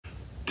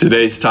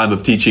Today's time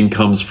of teaching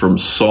comes from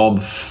Psalm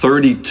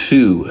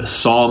 32, a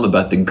psalm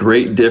about the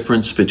great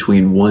difference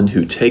between one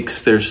who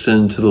takes their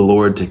sin to the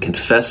Lord to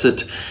confess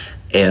it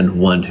and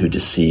one who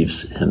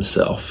deceives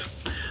himself.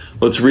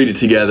 Let's read it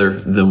together,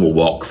 then we'll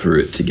walk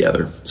through it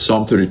together.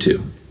 Psalm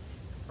 32.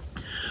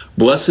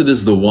 Blessed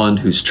is the one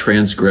whose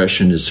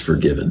transgression is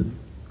forgiven,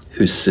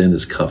 whose sin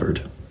is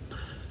covered.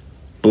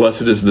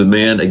 Blessed is the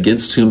man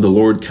against whom the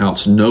Lord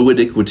counts no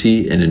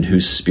iniquity and in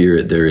whose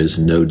spirit there is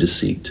no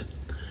deceit.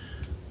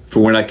 For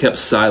when I kept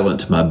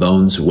silent, my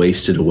bones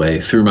wasted away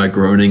through my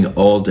groaning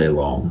all day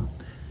long.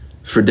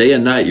 For day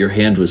and night your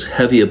hand was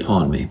heavy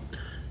upon me,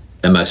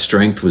 and my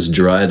strength was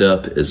dried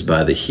up as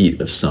by the heat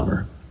of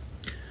summer.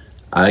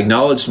 I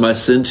acknowledged my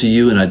sin to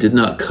you, and I did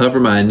not cover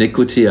my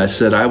iniquity. I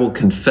said, I will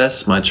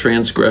confess my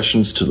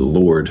transgressions to the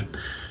Lord,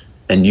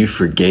 and you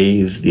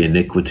forgave the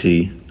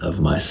iniquity of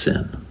my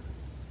sin.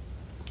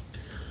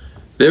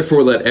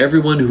 Therefore, let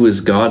everyone who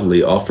is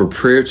godly offer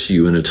prayer to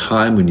you in a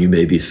time when you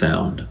may be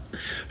found.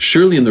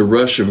 Surely in the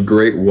rush of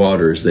great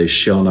waters they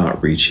shall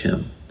not reach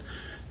him.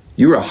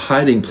 You are a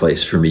hiding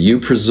place for me. You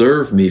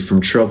preserve me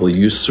from trouble.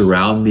 You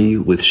surround me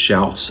with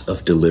shouts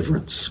of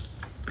deliverance.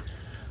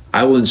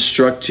 I will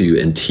instruct you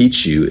and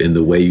teach you in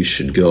the way you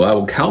should go. I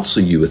will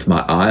counsel you with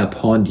my eye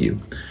upon you.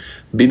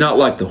 Be not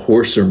like the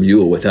horse or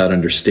mule without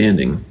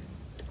understanding,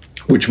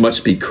 which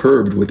must be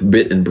curbed with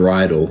bit and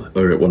bridle,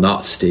 or it will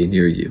not stay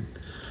near you.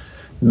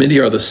 Many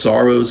are the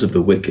sorrows of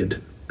the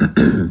wicked,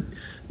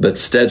 but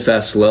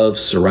steadfast love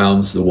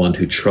surrounds the one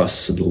who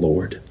trusts in the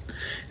Lord.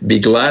 Be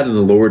glad in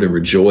the Lord and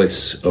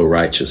rejoice, O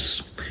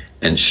righteous,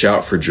 and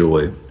shout for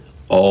joy,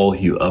 all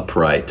you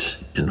upright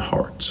in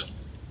heart.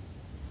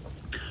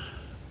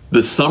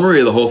 The summary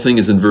of the whole thing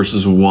is in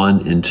verses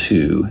 1 and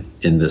 2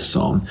 in this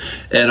psalm.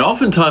 And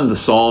oftentimes the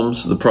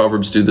Psalms, the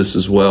Proverbs do this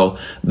as well.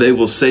 They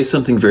will say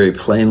something very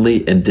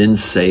plainly and then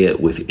say it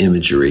with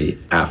imagery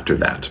after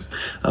that.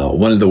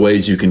 One of the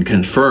ways you can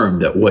confirm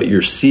that what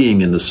you're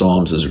seeing in the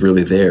Psalms is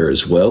really there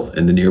as well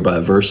in the nearby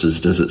verses,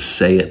 does it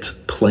say it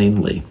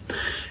plainly?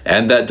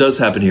 And that does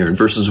happen here. In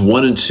verses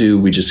 1 and 2,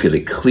 we just get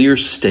a clear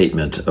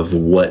statement of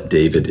what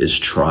David is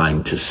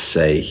trying to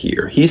say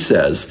here. He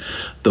says,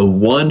 the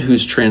one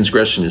whose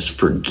transgression is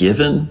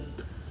forgiven,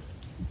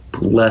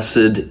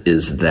 blessed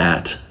is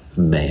that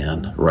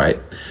man, right?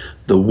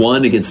 The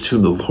one against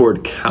whom the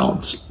Lord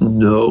counts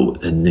no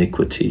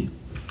iniquity.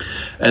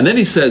 And then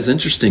he says,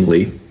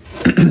 interestingly,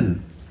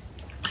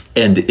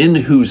 and in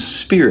whose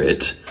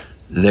spirit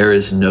there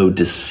is no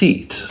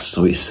deceit.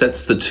 So he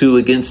sets the two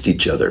against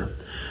each other.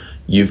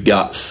 You've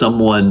got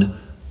someone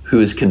who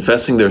is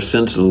confessing their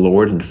sin to the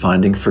Lord and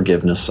finding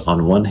forgiveness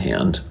on one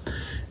hand,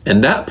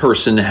 and that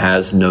person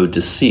has no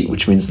deceit,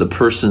 which means the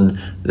person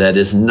that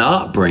is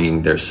not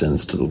bringing their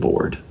sins to the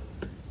Lord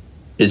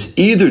is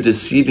either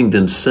deceiving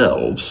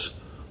themselves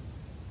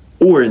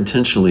or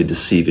intentionally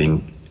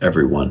deceiving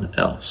everyone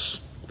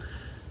else.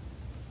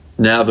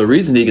 Now, the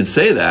reason he can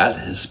say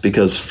that is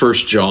because 1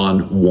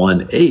 John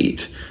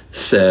 1:8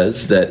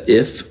 says that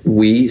if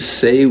we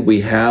say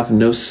we have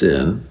no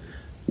sin,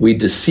 we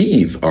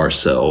deceive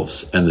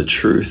ourselves and the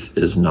truth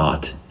is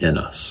not in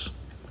us.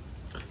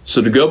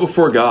 So to go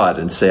before God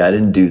and say, I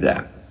didn't do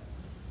that.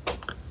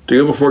 To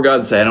go before God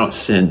and say, I don't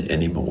sin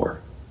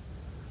anymore.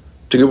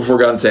 To go before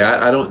God and say,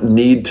 I don't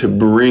need to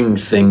bring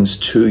things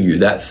to you.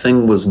 That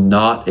thing was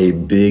not a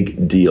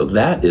big deal.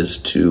 That is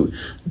to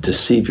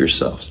deceive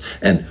yourselves.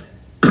 And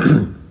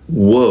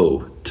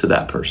woe to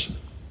that person.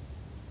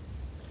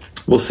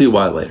 We'll see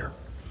why later.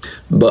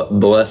 But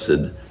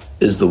blessed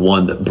is the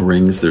one that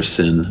brings their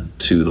sin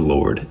to the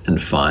Lord and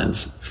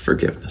finds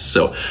forgiveness.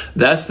 So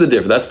that's the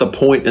difference. That's the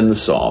point in the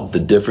psalm, the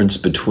difference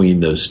between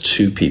those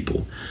two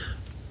people.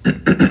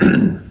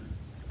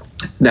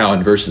 Now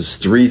in verses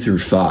 3 through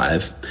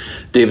 5,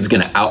 David's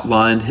going to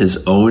outline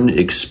his own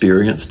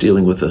experience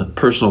dealing with a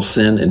personal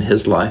sin in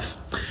his life.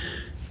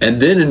 And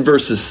then in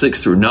verses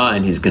 6 through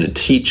 9, he's going to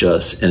teach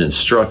us and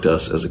instruct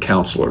us as a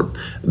counselor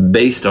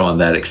based on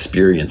that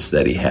experience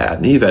that he had.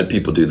 And you've had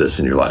people do this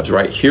in your lives,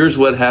 right? Here's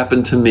what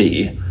happened to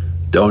me.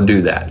 Don't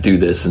do that. Do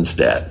this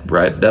instead,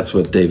 right? That's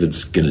what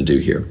David's going to do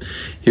here.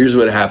 Here's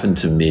what happened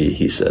to me,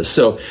 he says.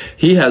 So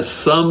he has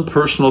some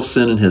personal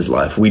sin in his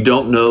life. We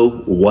don't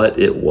know what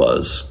it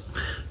was.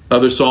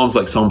 Other Psalms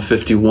like Psalm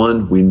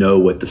 51, we know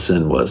what the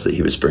sin was that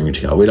he was bringing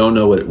to God. We don't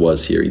know what it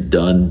was here. He'd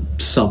done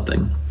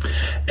something.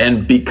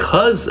 And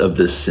because of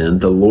this sin,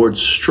 the Lord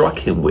struck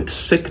him with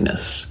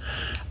sickness,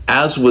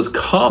 as was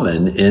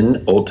common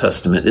in Old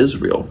Testament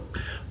Israel.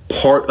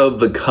 Part of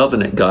the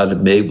covenant God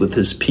had made with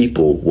his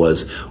people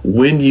was,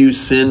 when you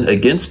sin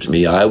against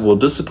me, I will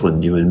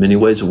discipline you in many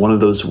ways. One of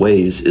those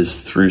ways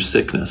is through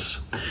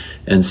sickness.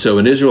 And so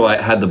an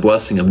Israelite had the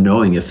blessing of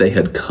knowing if they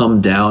had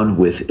come down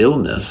with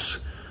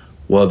illness,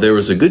 well, there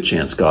was a good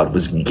chance God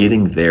was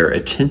getting their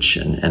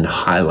attention and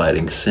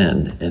highlighting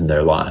sin in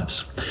their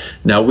lives.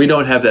 Now, we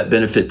don't have that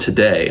benefit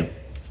today,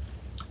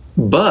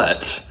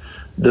 but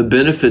the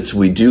benefits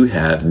we do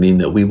have mean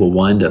that we will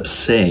wind up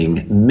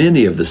saying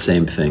many of the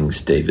same things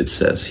David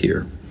says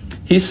here.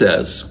 He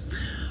says,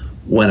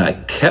 when I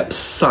kept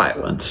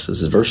silent, this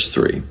is verse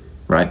 3,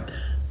 right?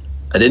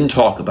 I didn't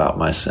talk about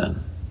my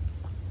sin.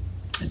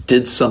 I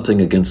did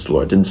something against the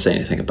Lord. Didn't say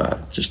anything about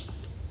it. Just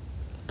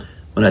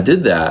when I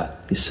did that,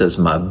 he says,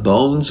 my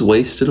bones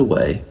wasted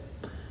away.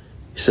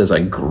 He says,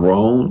 I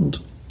groaned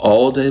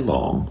all day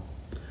long.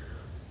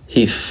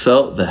 He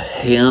felt the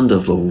hand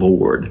of the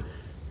Lord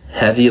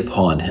heavy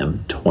upon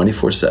him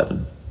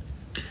 24/7.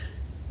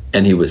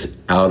 And he was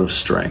out of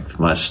strength.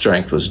 My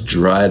strength was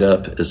dried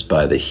up as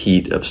by the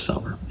heat of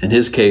summer. In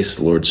his case,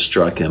 the Lord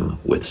struck him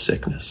with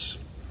sickness.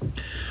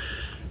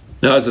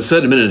 Now, as I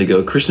said a minute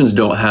ago, Christians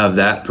don't have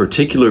that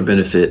particular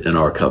benefit in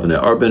our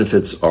covenant. Our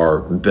benefits are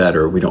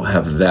better. We don't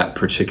have that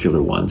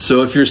particular one.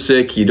 So if you're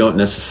sick, you don't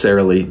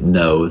necessarily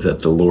know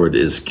that the Lord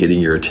is getting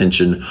your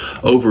attention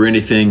over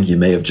anything. You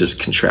may have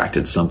just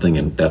contracted something,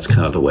 and that's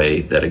kind of the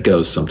way that it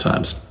goes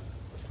sometimes.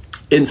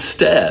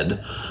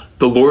 Instead,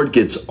 the Lord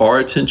gets our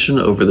attention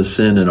over the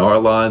sin in our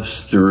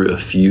lives through a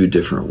few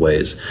different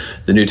ways.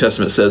 The New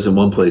Testament says in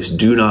one place,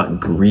 do not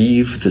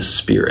grieve the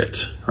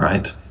Spirit,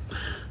 right?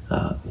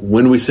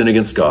 When we sin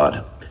against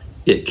God,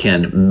 it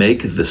can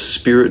make the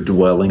Spirit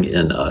dwelling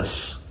in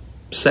us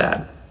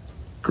sad,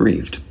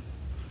 grieved.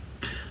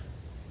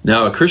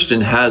 Now, a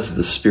Christian has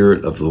the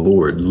Spirit of the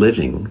Lord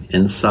living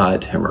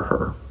inside him or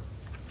her.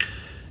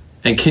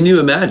 And can you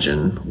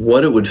imagine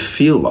what it would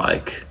feel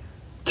like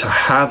to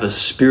have a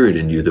spirit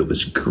in you that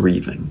was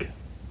grieving?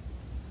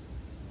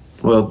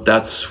 Well,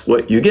 that's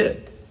what you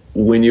get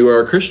when you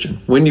are a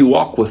Christian, when you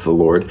walk with the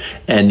Lord,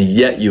 and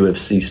yet you have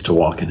ceased to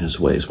walk in his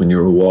ways, when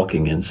you're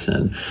walking in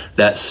sin.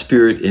 That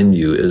spirit in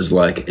you is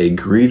like a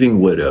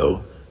grieving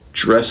widow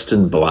dressed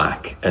in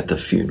black at the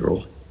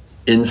funeral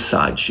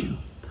inside you.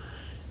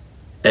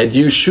 And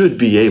you should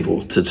be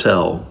able to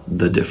tell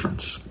the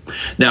difference.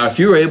 Now, if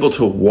you're able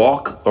to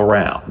walk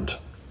around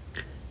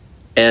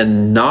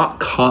and not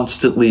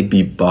constantly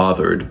be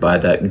bothered by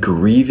that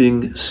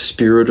grieving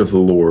Spirit of the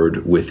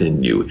Lord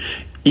within you,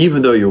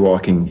 even though you're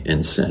walking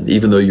in sin,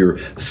 even though you're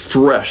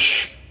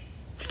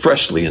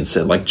freshly in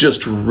sin, like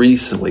just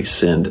recently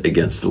sinned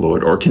against the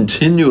Lord, or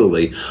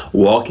continually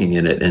walking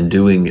in it and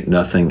doing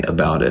nothing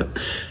about it,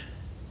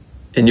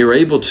 and you're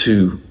able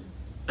to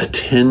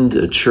attend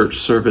a church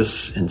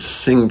service and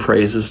sing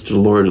praises to the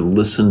Lord and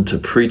listen to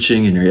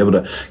preaching, and you're able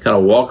to kind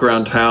of walk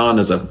around town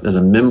as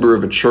a member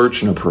of a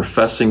church and a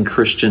professing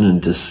Christian and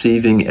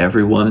deceiving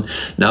everyone.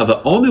 Now,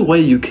 the only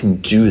way you can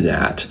do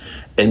that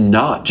and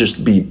not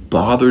just be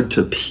bothered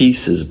to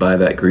pieces by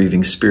that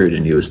grieving spirit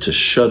in you is to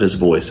shut his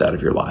voice out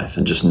of your life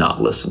and just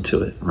not listen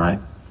to it, right?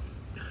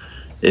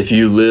 If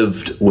you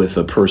lived with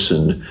a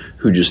person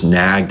who just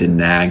nagged and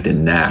nagged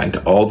and nagged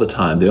all the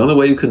time, the only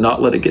way you could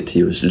not let it get to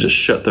you is to just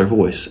shut their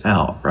voice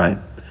out, right?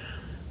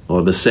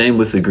 Well, the same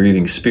with the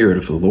grieving Spirit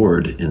of the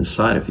Lord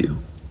inside of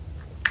you.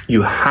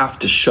 You have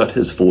to shut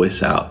his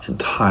voice out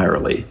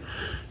entirely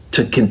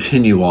to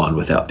continue on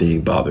without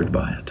being bothered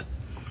by it.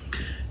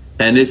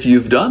 And if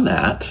you've done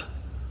that,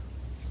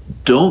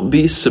 don't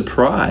be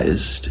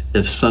surprised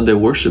if Sunday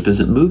worship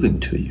isn't moving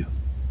to you.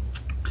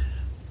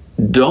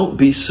 Don't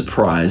be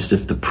surprised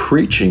if the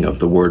preaching of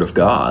the Word of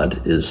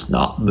God is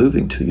not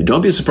moving to you.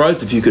 Don't be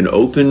surprised if you can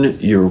open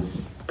your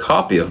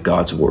copy of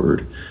God's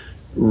Word,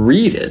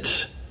 read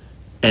it,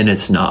 and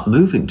it's not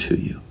moving to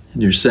you.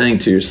 And you're saying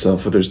to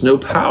yourself, well, there's no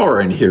power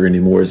in here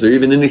anymore. Is there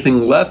even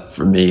anything left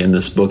for me in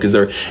this book? Is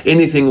there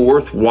anything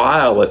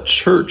worthwhile at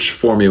church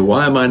for me?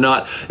 Why am I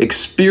not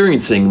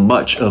experiencing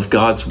much of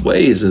God's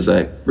ways as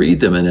I read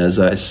them and as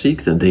I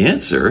seek them? The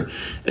answer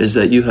is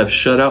that you have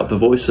shut out the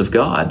voice of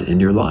God in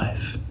your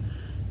life.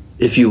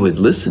 If you would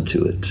listen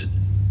to it,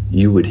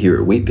 you would hear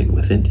it weeping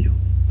within you.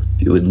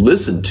 If you would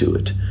listen to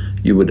it,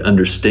 you would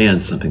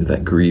understand something,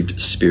 that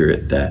grieved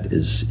spirit that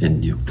is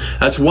in you.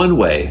 That's one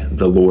way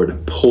the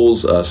Lord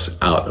pulls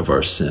us out of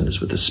our sin,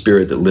 is with the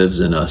Spirit that lives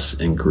in us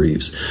and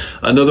grieves.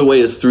 Another way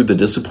is through the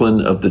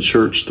discipline of the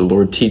church. The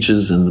Lord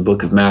teaches in the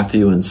book of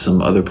Matthew and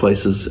some other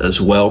places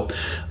as well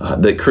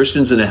that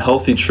Christians in a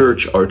healthy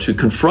church are to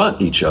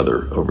confront each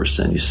other over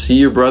sin. You see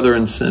your brother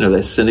in sin, or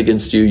they sin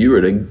against you, you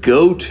are to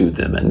go to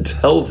them and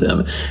tell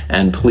them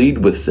and plead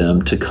with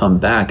them to come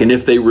back. And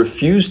if they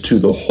refuse to,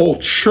 the whole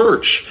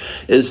church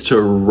is to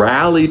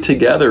rally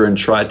together and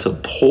try to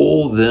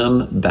pull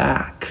them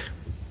back.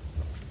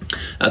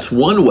 That's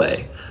one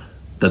way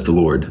that the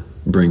Lord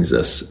brings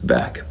us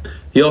back.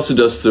 He also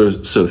does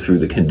so through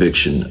the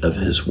conviction of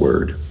his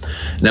word.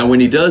 Now,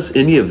 when he does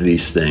any of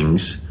these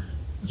things,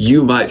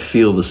 you might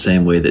feel the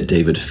same way that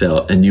David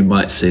felt, and you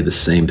might say the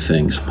same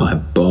things. My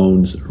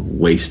bones are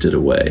wasted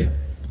away.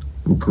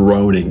 I'm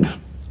groaning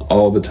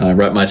all the time,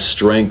 right? My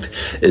strength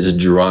is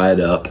dried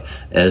up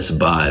as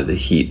by the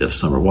heat of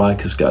summer. Why?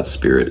 Because God's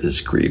Spirit is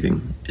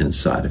grieving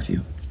inside of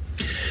you.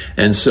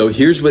 And so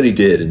here's what he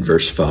did in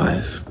verse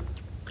 5.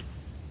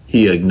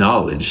 He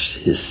acknowledged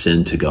his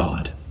sin to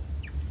God.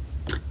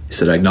 He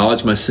said, I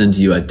acknowledge my sin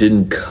to you. I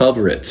didn't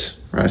cover it.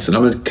 Right? I said,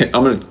 I'm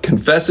going to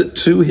confess it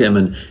to him.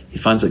 And he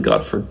finds that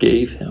God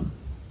forgave him.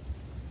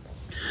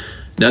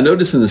 Now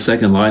notice in the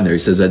second line there, he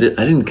says, I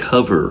didn't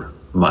cover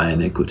my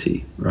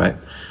iniquity, right?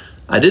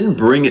 I didn't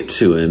bring it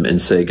to him and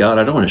say, God,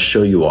 I don't want to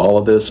show you all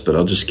of this, but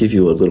I'll just give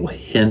you a little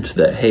hint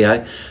that,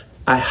 hey,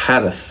 I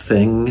had a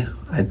thing.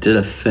 I did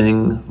a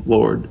thing,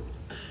 Lord.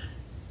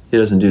 He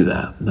doesn't do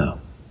that, no.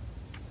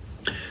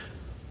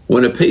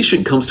 When a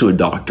patient comes to a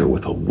doctor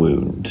with a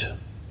wound,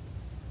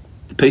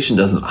 the patient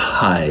doesn't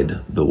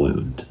hide the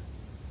wound.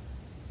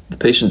 The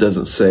patient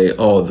doesn't say,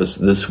 oh,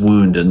 this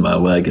wound in my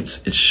leg,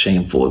 it's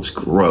shameful, it's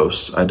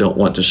gross. I don't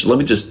want to, let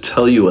me just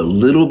tell you a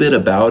little bit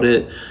about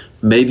it.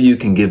 Maybe you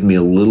can give me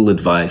a little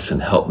advice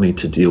and help me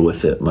to deal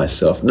with it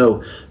myself.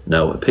 No,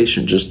 a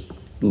patient just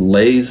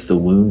lays the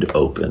wound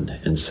open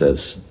and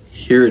says,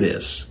 here it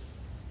is.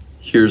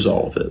 Here's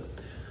all of it.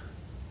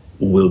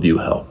 Will you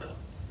help?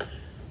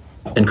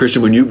 And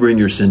Christian, when you bring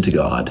your sin to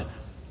God,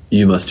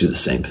 you must do the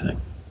same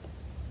thing.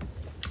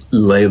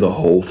 Lay the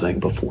whole thing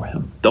before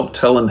him. Don't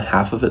tell him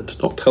half of it.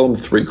 Don't tell him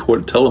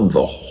 3/4. Tell him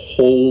the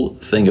whole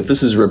thing. If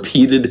this is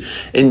repeated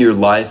in your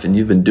life and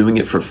you've been doing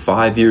it for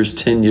 5 years,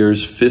 10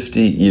 years,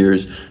 50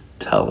 years,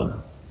 tell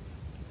him.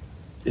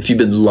 If you've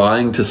been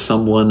lying to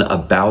someone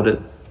about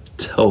it,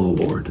 tell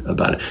the Lord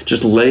about it.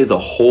 Just lay the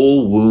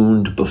whole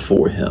wound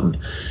before him.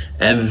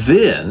 And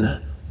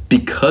then,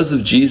 because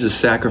of Jesus'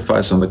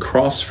 sacrifice on the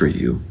cross for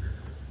you,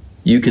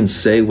 you can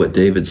say what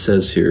David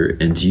says here,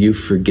 and you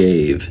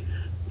forgave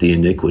the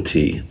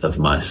iniquity of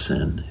my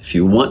sin. If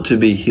you want to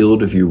be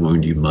healed of your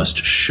wound, you must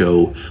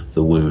show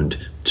the wound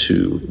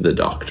to the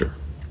doctor.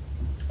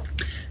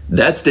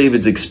 That's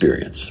David's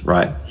experience,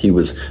 right? He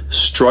was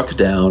struck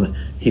down,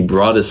 he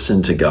brought his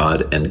sin to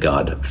God, and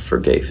God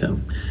forgave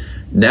him.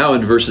 Now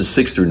in verses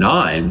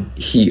 6-9,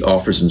 he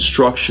offers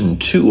instruction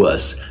to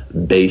us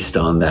based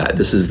on that.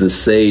 This is the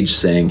sage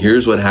saying,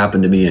 here's what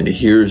happened to me, and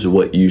here's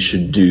what you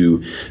should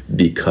do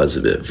because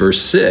of it.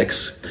 Verse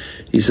 6,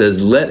 he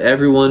says, let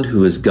everyone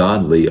who is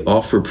godly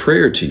offer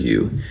prayer to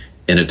you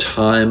in a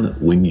time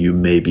when you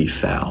may be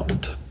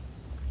found.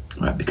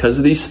 All right, because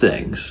of these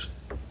things,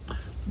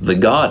 the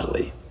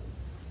godly,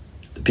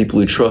 the people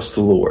who trust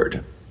the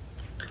Lord,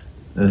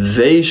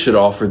 they should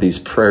offer these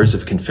prayers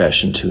of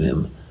confession to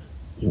him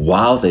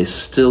while they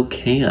still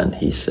can,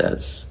 he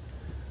says.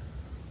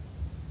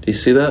 Do you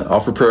see that?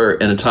 Offer prayer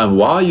in a time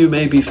while you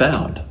may be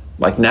found.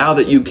 Like now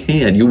that you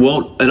can. You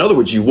won't, in other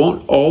words, you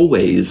won't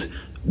always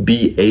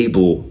be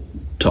able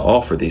to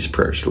offer these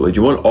prayers to the Lord.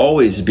 You won't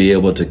always be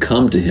able to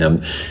come to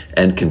him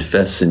and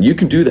confess sin. You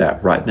can do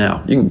that right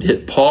now. You can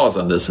hit pause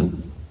on this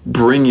and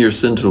bring your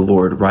sin to the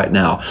Lord right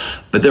now.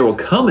 But there will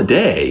come a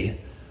day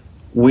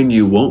when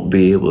you won't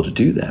be able to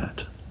do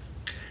that.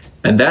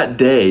 And that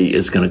day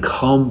is going to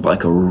come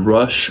like a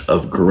rush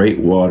of great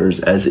waters,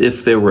 as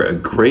if there were a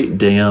great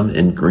dam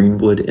in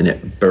Greenwood and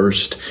it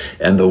burst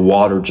and the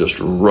water just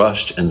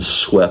rushed and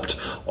swept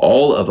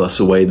all of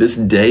us away. This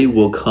day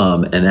will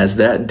come, and as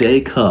that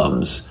day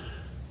comes,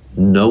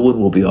 no one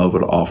will be able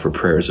to offer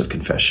prayers of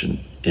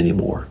confession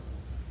anymore.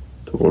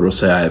 The Lord will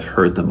say, I have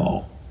heard them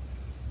all.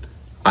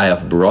 I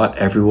have brought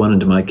everyone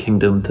into my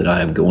kingdom that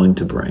I am going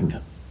to bring,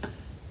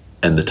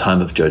 and the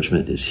time of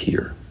judgment is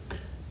here.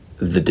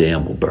 The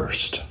dam will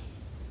burst.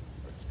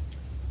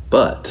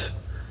 But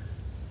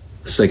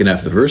the second half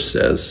of the verse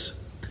says,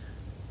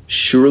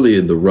 surely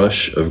in the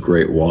rush of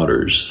great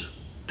waters,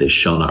 they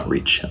shall not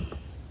reach him.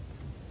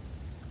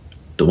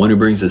 The one who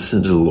brings his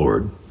sin to the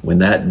Lord, when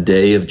that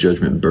day of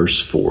judgment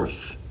bursts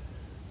forth,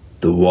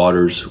 the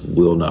waters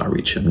will not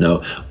reach him.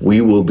 No, we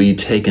will be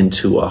taken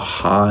to a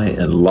high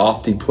and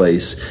lofty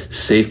place,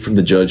 safe from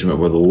the judgment,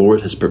 where the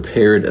Lord has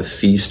prepared a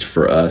feast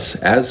for us.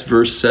 As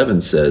verse 7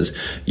 says,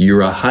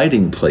 you're a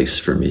hiding place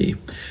for me.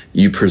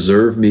 You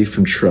preserve me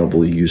from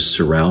trouble. You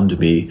surround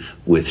me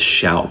with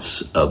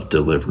shouts of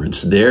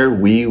deliverance. There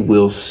we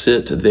will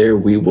sit, there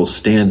we will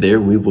stand,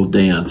 there we will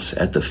dance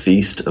at the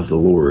feast of the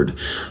Lord,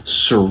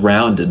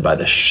 surrounded by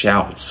the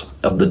shouts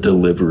of the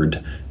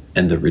delivered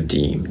and the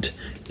redeemed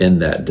in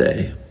that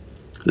day.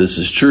 This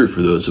is true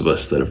for those of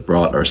us that have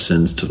brought our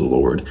sins to the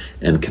Lord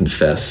and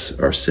confess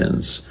our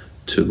sins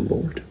to the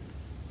Lord.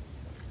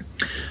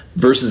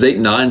 Verses 8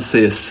 and 9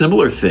 say a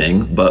similar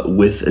thing, but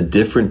with a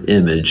different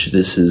image.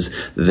 This is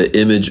the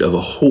image of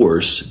a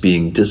horse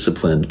being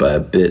disciplined by a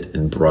bit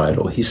and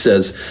bridle. He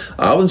says,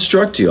 I'll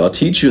instruct you, I'll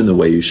teach you in the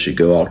way you should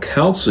go, I'll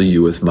counsel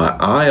you with my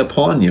eye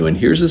upon you. And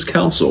here's his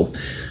counsel.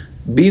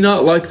 Be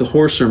not like the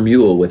horse or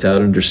mule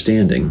without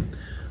understanding,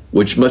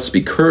 which must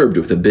be curbed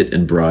with a bit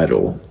and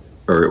bridle,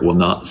 or it will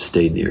not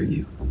stay near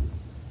you.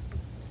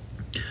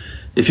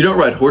 If you don't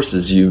ride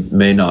horses, you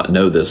may not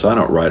know this. I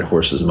don't ride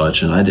horses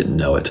much, and I didn't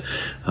know it.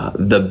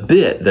 The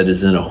bit that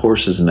is in a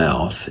horse's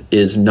mouth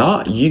is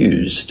not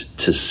used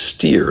to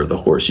steer the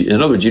horse.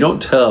 In other words, you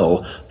don't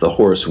tell the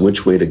horse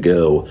which way to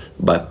go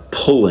by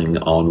pulling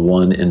on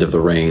one end of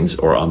the reins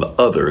or on the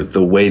other,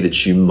 the way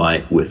that you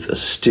might with a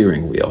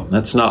steering wheel.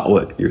 That's not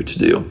what you're to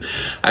do.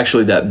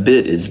 Actually, that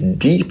bit is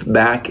deep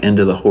back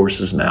into the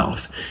horse's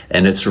mouth,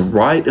 and it's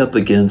right up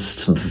against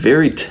some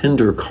very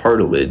tender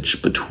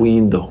cartilage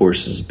between the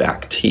horse's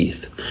back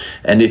teeth.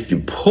 And if you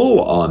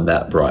pull on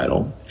that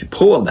bridle, if you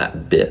pull on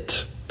that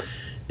bit,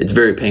 it's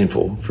very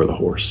painful for the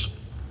horse.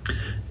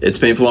 It's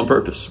painful on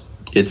purpose.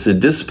 It's a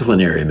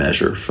disciplinary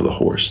measure for the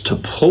horse. To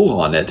pull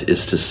on it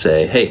is to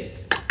say, hey,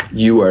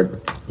 you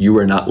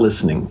are not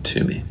listening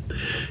to me.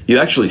 You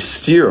actually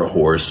steer a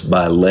horse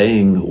by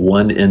laying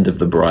one end of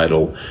the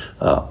bridle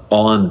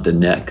on the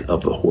neck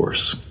of the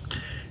horse.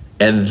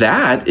 And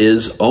that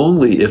is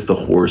only if the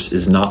horse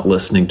is not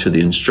listening to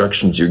the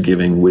instructions you're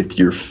giving with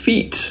your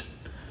feet.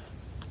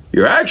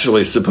 You're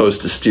actually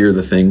supposed to steer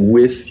the thing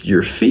with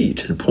your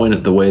feet and point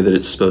it the way that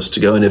it's supposed to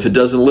go. And if it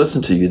doesn't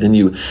listen to you, then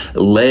you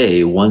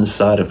lay one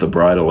side of the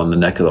bridle on the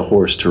neck of the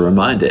horse to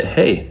remind it,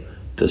 hey,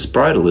 this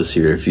bridle is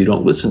here. If you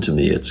don't listen to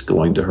me, it's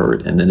going to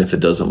hurt. And then if it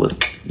doesn't listen,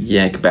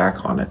 yank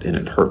back on it and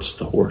it hurts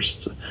the horse.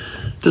 It's a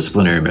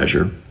disciplinary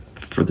measure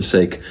for the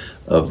sake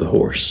of the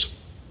horse.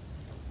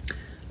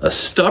 A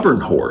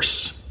stubborn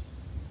horse,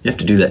 you have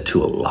to do that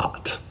to a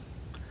lot.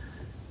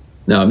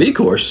 Now, a meek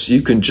horse,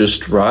 you can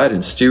just ride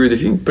and steer with.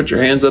 If you can put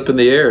your hands up in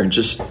the air and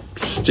just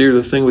steer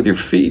the thing with your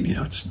feet,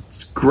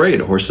 it's great.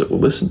 A horse that will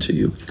listen to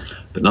you,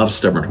 but not a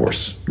stubborn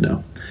horse,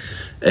 no.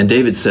 And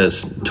David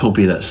says, don't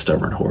be that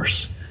stubborn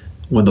horse.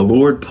 When the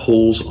Lord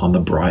pulls on the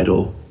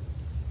bridle,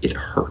 it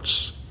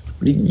hurts.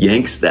 When he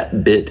yanks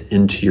that bit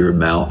into your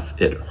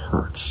mouth, it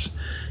hurts.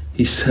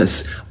 He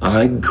says,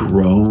 I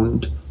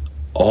groaned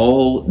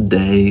all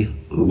day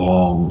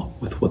long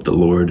with what the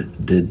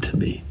Lord did to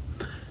me.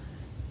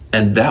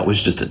 And that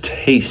was just a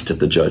taste of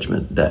the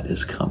judgment that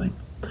is coming.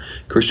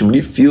 Christian, when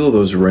you feel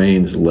those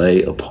reins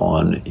lay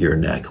upon your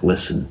neck,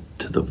 listen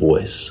to the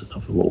voice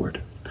of the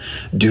Lord.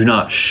 Do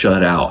not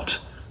shut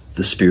out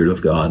the Spirit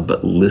of God,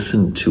 but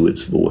listen to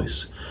its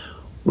voice.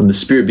 When the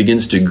Spirit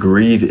begins to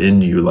grieve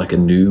in you like a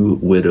new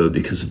widow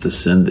because of the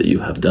sin that you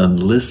have done,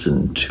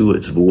 listen to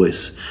its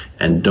voice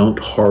and don't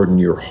harden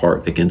your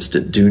heart against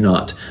it. Do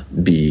not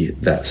be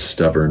that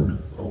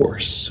stubborn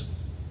horse.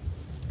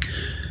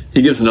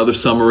 He gives another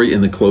summary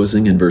in the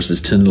closing in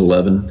verses 10 and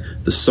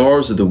 11. The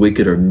sorrows of the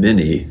wicked are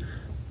many,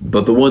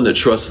 but the one that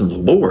trusts in the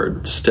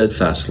Lord,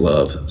 steadfast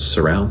love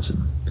surrounds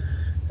him.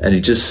 And he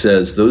just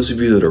says, those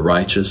of you that are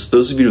righteous,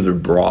 those of you that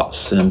have brought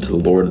sin to the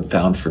Lord and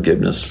found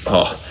forgiveness,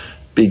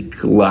 be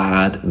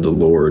glad in the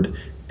Lord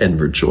and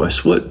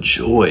rejoice. What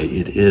joy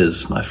it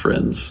is, my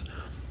friends,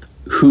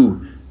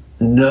 who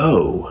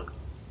know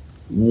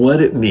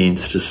what it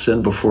means to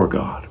sin before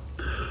God,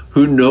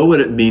 who know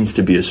what it means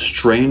to be a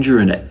stranger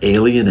and an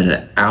alien and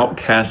an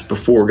outcast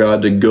before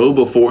God, to go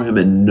before him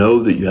and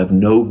know that you have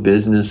no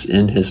business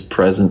in his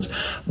presence,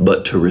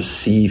 but to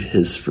receive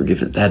his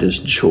forgiveness. That is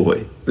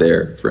joy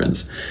there,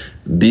 friends.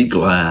 Be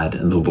glad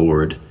in the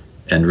Lord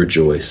and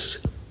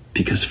rejoice,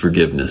 because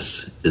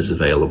forgiveness is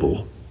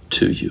available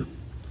to you.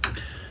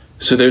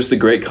 So there's the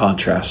great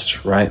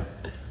contrast, right?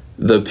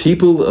 The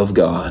people of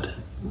God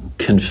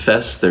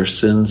confess their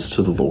sins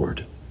to the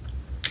Lord.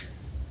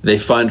 They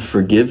find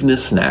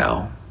forgiveness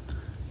now,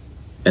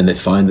 and they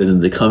find that in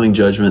the coming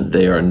judgment,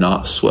 they are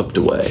not swept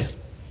away,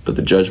 but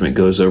the judgment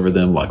goes over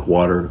them like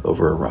water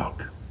over a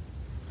rock.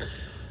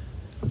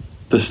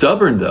 The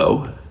stubborn,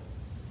 though,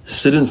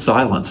 sit in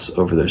silence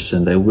over their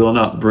sin. They will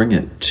not bring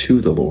it to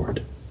the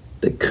Lord.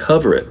 They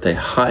cover it, they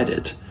hide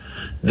it.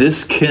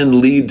 This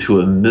can lead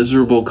to a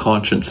miserable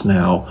conscience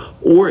now,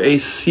 or a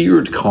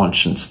seared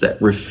conscience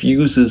that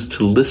refuses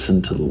to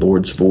listen to the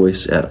Lord's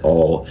voice at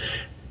all.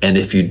 And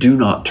if you do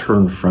not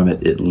turn from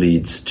it, it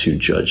leads to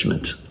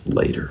judgment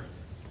later.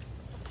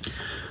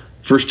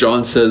 1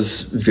 John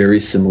says very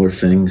similar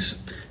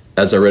things.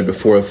 As I read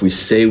before, if we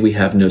say we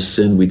have no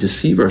sin, we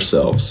deceive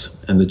ourselves,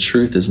 and the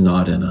truth is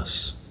not in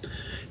us.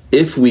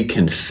 If we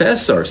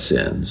confess our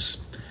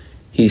sins,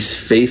 he's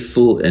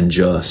faithful and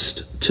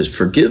just to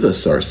forgive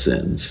us our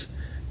sins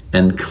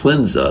and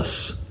cleanse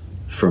us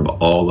from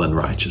all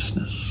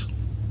unrighteousness.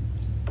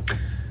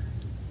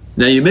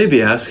 Now, you may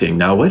be asking,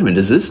 now, wait a minute,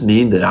 does this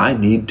mean that I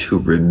need to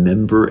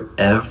remember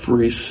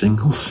every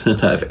single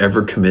sin I've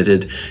ever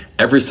committed,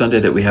 every Sunday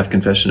that we have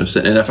confession of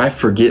sin? And if I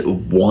forget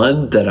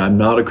one, that I'm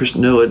not a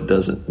Christian? No, it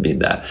doesn't mean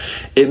that.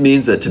 It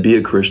means that to be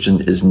a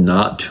Christian is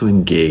not to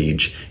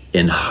engage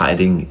in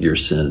hiding your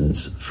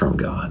sins from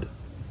God.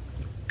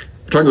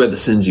 We're talking about the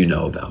sins you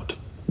know about,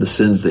 the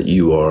sins that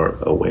you are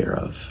aware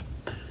of,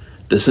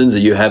 the sins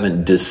that you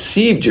haven't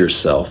deceived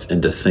yourself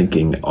into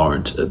thinking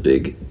aren't a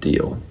big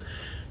deal.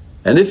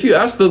 And if you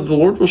ask, the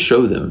Lord will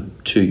show them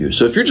to you.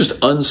 So if you're just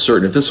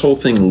uncertain, if this whole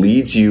thing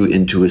leads you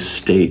into a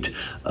state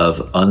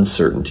of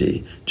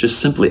uncertainty, just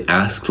simply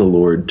ask the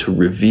Lord to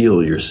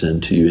reveal your sin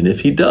to you. And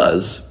if he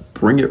does,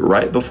 bring it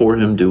right before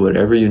him. Do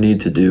whatever you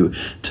need to do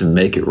to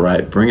make it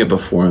right. Bring it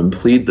before him.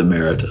 Plead the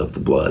merit of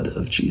the blood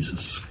of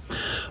Jesus.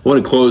 I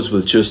want to close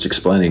with just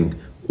explaining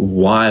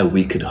why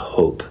we could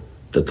hope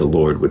that the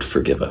Lord would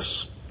forgive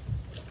us.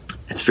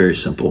 It's very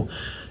simple.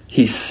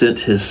 He sent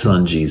his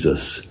son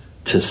Jesus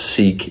to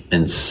seek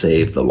and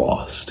save the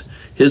lost.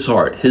 His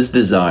heart, his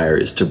desire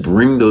is to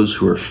bring those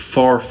who are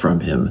far from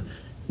him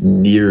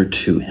near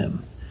to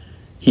him.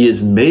 He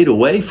has made a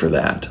way for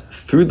that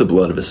through the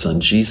blood of his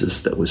son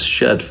Jesus that was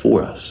shed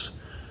for us.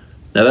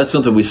 Now, that's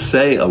something we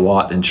say a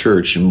lot in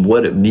church, and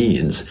what it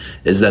means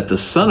is that the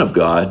Son of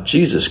God,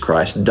 Jesus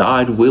Christ,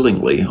 died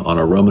willingly on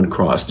a Roman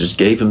cross, just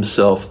gave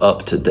himself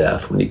up to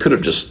death when he could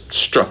have just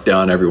struck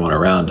down everyone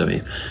around him.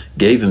 He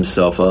gave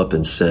himself up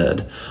and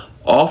said,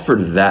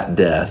 offered that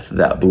death,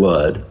 that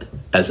blood,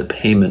 as a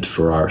payment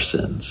for our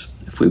sins.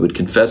 If we would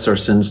confess our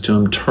sins to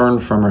him, turn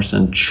from our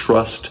sin,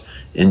 trust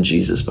in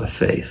Jesus by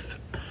faith,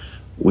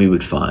 we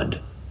would find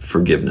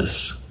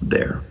forgiveness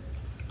there.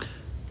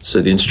 So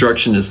the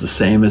instruction is the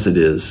same as it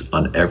is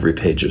on every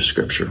page of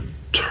Scripture.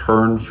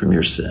 Turn from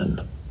your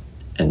sin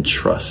and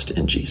trust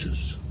in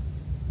Jesus.